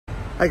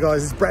Hey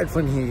guys, it's Brad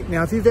Flynn here.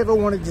 Now, if you've ever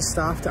wanted your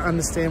staff to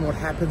understand what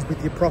happens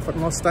with your profit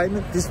and loss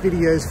statement, this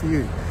video is for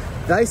you.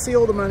 They see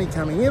all the money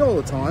coming in all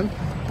the time,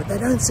 but they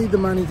don't see the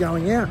money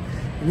going out.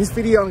 In this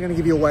video, I'm going to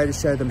give you a way to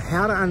show them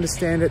how to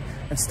understand it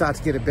and start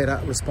to get a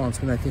better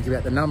response when they think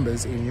about the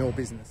numbers in your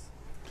business.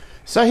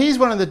 So here's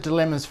one of the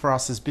dilemmas for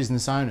us as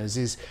business owners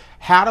is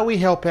how do we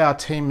help our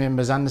team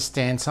members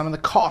understand some of the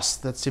costs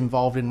that's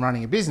involved in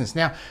running a business?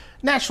 Now,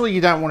 naturally you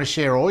don't want to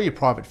share all your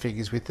private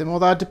figures with them,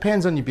 although it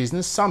depends on your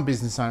business. Some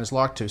business owners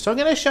like to. So I'm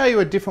going to show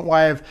you a different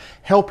way of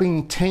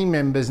helping team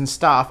members and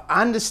staff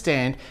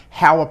understand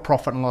how a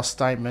profit and loss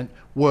statement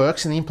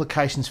works and the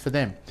implications for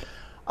them.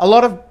 A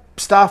lot of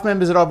staff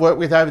members that I've worked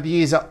with over the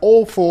years are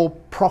all for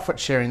profit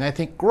sharing. They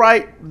think,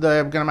 great,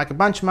 they're going to make a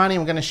bunch of money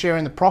and we're going to share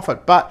in the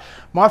profit. But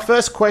my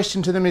first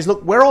question to them is,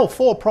 look, we're all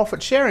for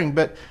profit sharing,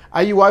 but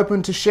are you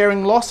open to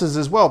sharing losses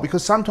as well?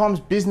 Because sometimes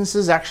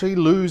businesses actually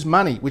lose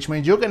money, which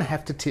means you're going to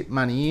have to tip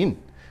money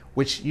in,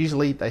 which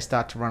usually they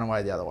start to run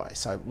away the other way.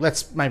 So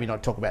let's maybe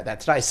not talk about that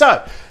today.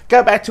 So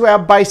go back to our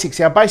basics,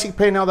 our basic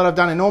P&L that I've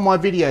done in all my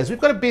videos. We've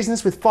got a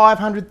business with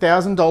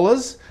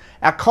 $500,000.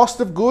 Our cost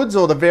of goods,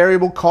 or the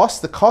variable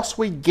cost, the cost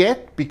we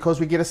get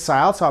because we get a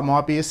sale, so it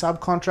might be a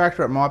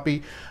subcontractor, it might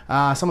be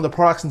some of the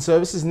products and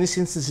services. In this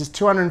instance is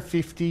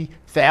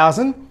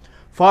 $250,000.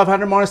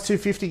 500 minus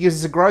 250 gives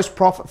us a gross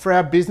profit for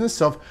our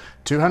business of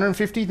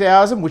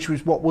 $250,000, which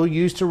is what we'll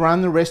use to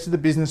run the rest of the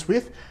business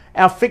with.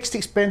 Our fixed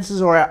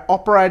expenses, or our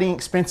operating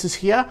expenses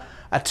here,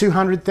 are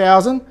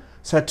 $200,000.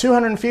 So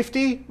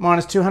 250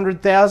 minus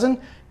 200,000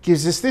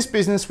 gives us this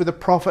business with a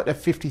profit of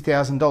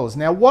 $50,000.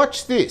 Now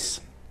watch this.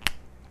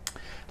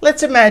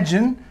 Let's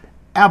imagine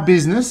our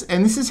business,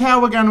 and this is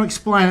how we're going to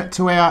explain it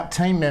to our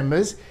team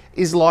members,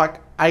 is like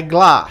a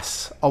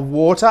glass of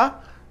water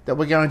that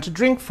we're going to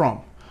drink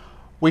from.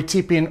 We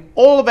tip in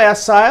all of our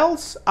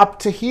sales up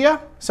to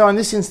here. So in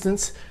this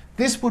instance,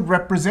 this would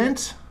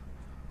represent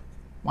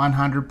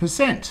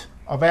 100%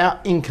 of our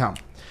income.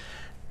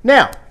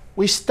 Now,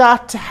 we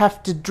start to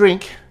have to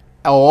drink,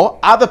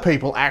 or other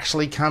people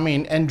actually come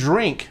in and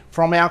drink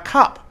from our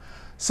cup.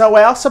 So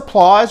our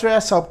suppliers or our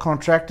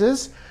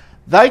subcontractors,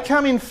 they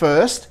come in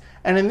first,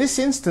 and in this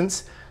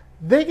instance,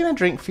 they're going to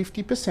drink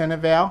 50%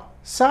 of our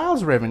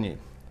sales revenue.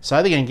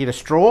 So they're going to get a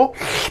straw,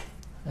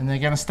 and they're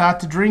going to start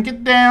to drink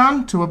it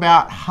down to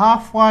about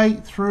halfway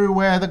through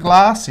where the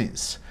glass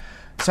is.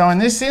 So in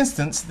this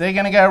instance, they're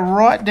going to go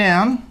right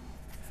down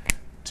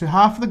to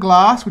half of the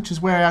glass, which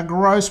is where our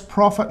gross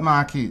profit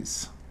mark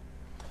is.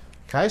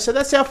 Okay, so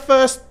that's our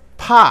first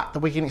part that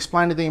we can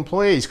explain to the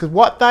employees, because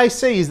what they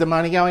see is the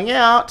money going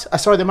out,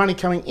 the money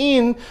coming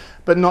in,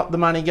 but not the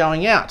money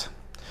going out.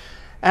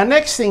 Our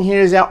next thing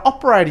here is our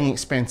operating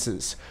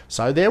expenses.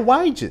 So their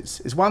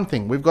wages is one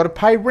thing. We've got to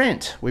pay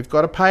rent, we've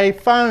got to pay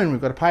phone,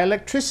 we've got to pay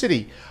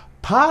electricity.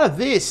 Part of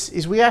this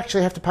is we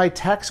actually have to pay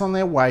tax on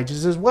their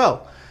wages as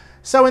well.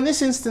 So in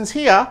this instance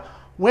here,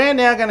 we're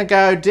now going to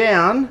go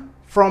down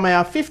from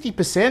our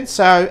 50%,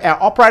 so our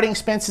operating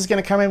expense is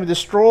going to come in with a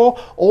straw.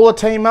 All the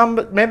team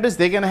members,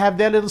 they're going to have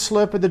their little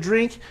slurp of the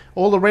drink,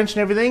 all the wrench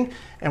and everything.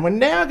 And we're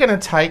now going to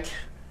take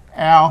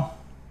our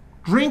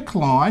drink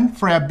line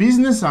for our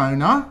business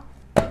owner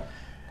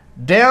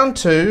down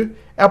to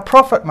our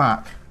profit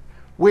mark,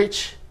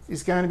 which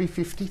is going to be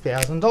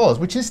 $50,000,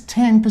 which is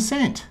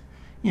 10%.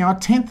 You know, a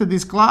tenth of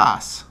this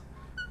glass.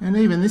 And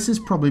even this is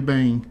probably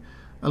being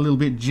a little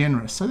bit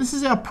generous. So this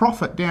is our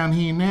profit down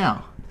here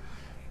now.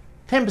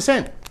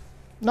 10%.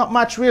 Not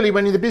much really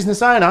when you're the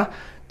business owner.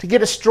 To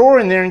get a straw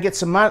in there and get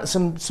some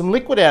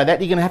liquid out of that,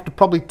 you're going to have to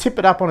probably tip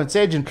it up on its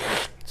edge and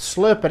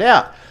slurp it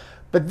out.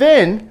 But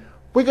then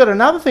we've got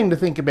another thing to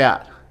think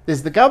about.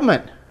 There's the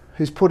government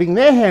who's putting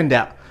their hand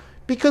out,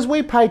 because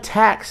we pay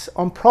tax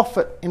on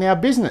profit in our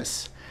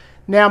business.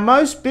 Now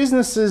most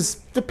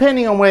businesses,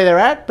 depending on where they're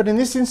at, but in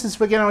this instance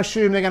we're going to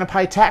assume they're going to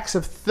pay tax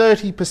of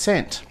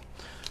 30%.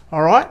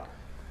 All right?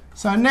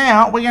 So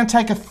now we're going to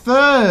take a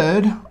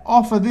third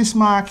off of this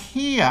mark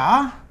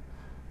here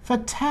for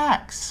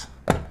tax.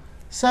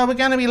 So we're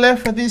going to be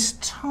left with this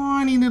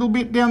tiny little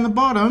bit down the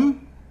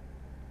bottom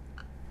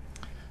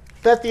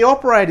that the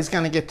operator is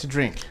going to get to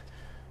drink.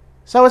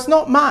 So it's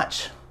not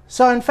much.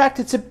 So in fact,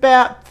 it's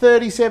about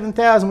 $37,000.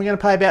 We're going to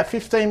pay about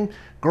 15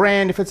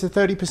 grand if it's a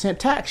 30%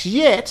 tax.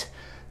 Yet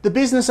the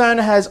business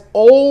owner has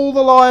all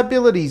the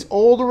liabilities,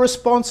 all the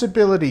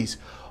responsibilities,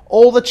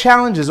 all the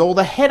challenges, all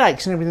the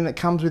headaches and everything that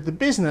comes with the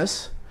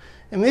business,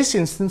 in this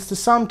instance, to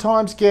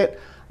sometimes get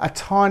a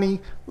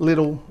tiny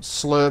little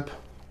slurp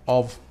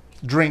of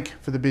drink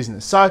for the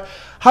business. So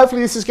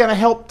hopefully this is going to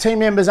help team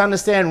members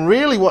understand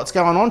really what's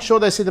going on. Sure,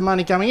 they see the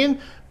money coming in,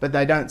 but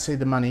they don't see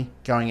the money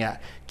going out.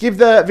 Give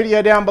the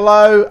video down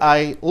below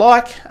a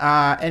like.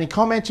 Any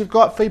comments you've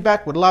got,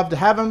 feedback, would love to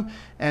have them.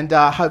 And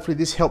hopefully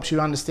this helps you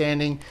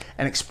understanding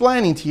and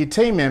explaining to your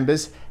team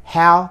members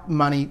how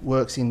money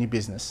works in your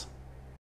business.